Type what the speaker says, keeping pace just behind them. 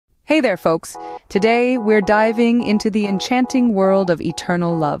Hey there, folks. Today, we're diving into the enchanting world of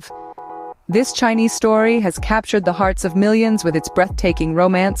eternal love. This Chinese story has captured the hearts of millions with its breathtaking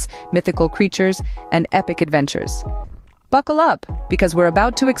romance, mythical creatures, and epic adventures. Buckle up, because we're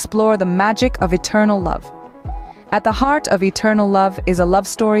about to explore the magic of eternal love. At the heart of eternal love is a love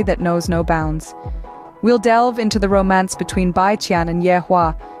story that knows no bounds. We'll delve into the romance between Qian and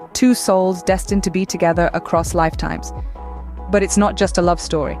Hua, two souls destined to be together across lifetimes. But it's not just a love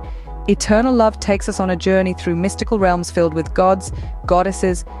story. Eternal love takes us on a journey through mystical realms filled with gods,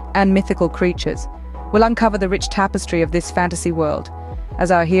 goddesses, and mythical creatures. We'll uncover the rich tapestry of this fantasy world. As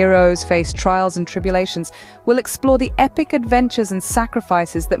our heroes face trials and tribulations, we'll explore the epic adventures and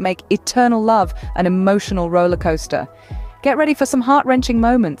sacrifices that make eternal love an emotional roller coaster. Get ready for some heart-wrenching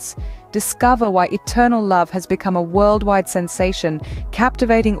moments. Discover why eternal love has become a worldwide sensation,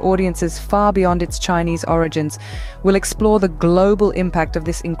 captivating audiences far beyond its Chinese origins. We'll explore the global impact of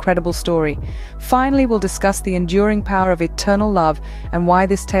this incredible story. Finally, we'll discuss the enduring power of eternal love and why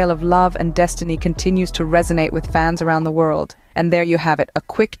this tale of love and destiny continues to resonate with fans around the world. And there you have it, a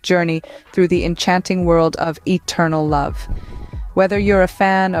quick journey through the enchanting world of eternal love. Whether you're a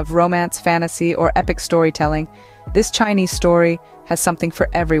fan of romance, fantasy, or epic storytelling, this Chinese story has something for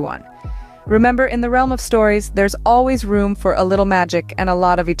everyone. Remember, in the realm of stories, there's always room for a little magic and a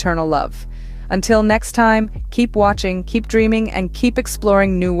lot of eternal love. Until next time, keep watching, keep dreaming, and keep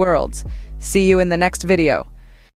exploring new worlds. See you in the next video.